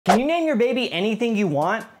Can you name your baby anything you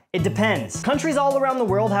want? It depends. Countries all around the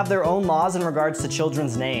world have their own laws in regards to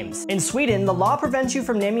children's names. In Sweden, the law prevents you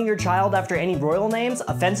from naming your child after any royal names,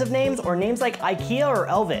 offensive names, or names like IKEA or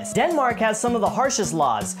Elvis. Denmark has some of the harshest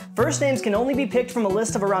laws. First names can only be picked from a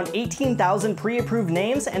list of around 18,000 pre-approved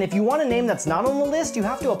names, and if you want a name that's not on the list, you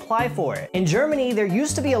have to apply for it. In Germany, there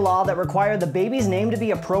used to be a law that required the baby's name to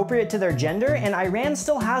be appropriate to their gender, and Iran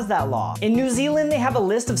still has that law. In New Zealand, they have a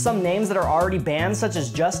list of some names that are already banned, such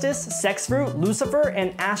as Justice, Sexfruit, Lucifer,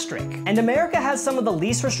 and Asterisk. And America has some of the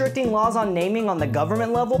least restricting laws on naming on the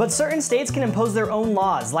government level, but certain states can impose their own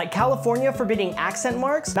laws, like California forbidding accent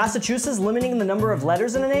marks, Massachusetts limiting the number of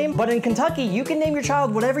letters in a name, but in Kentucky, you can name your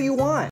child whatever you want.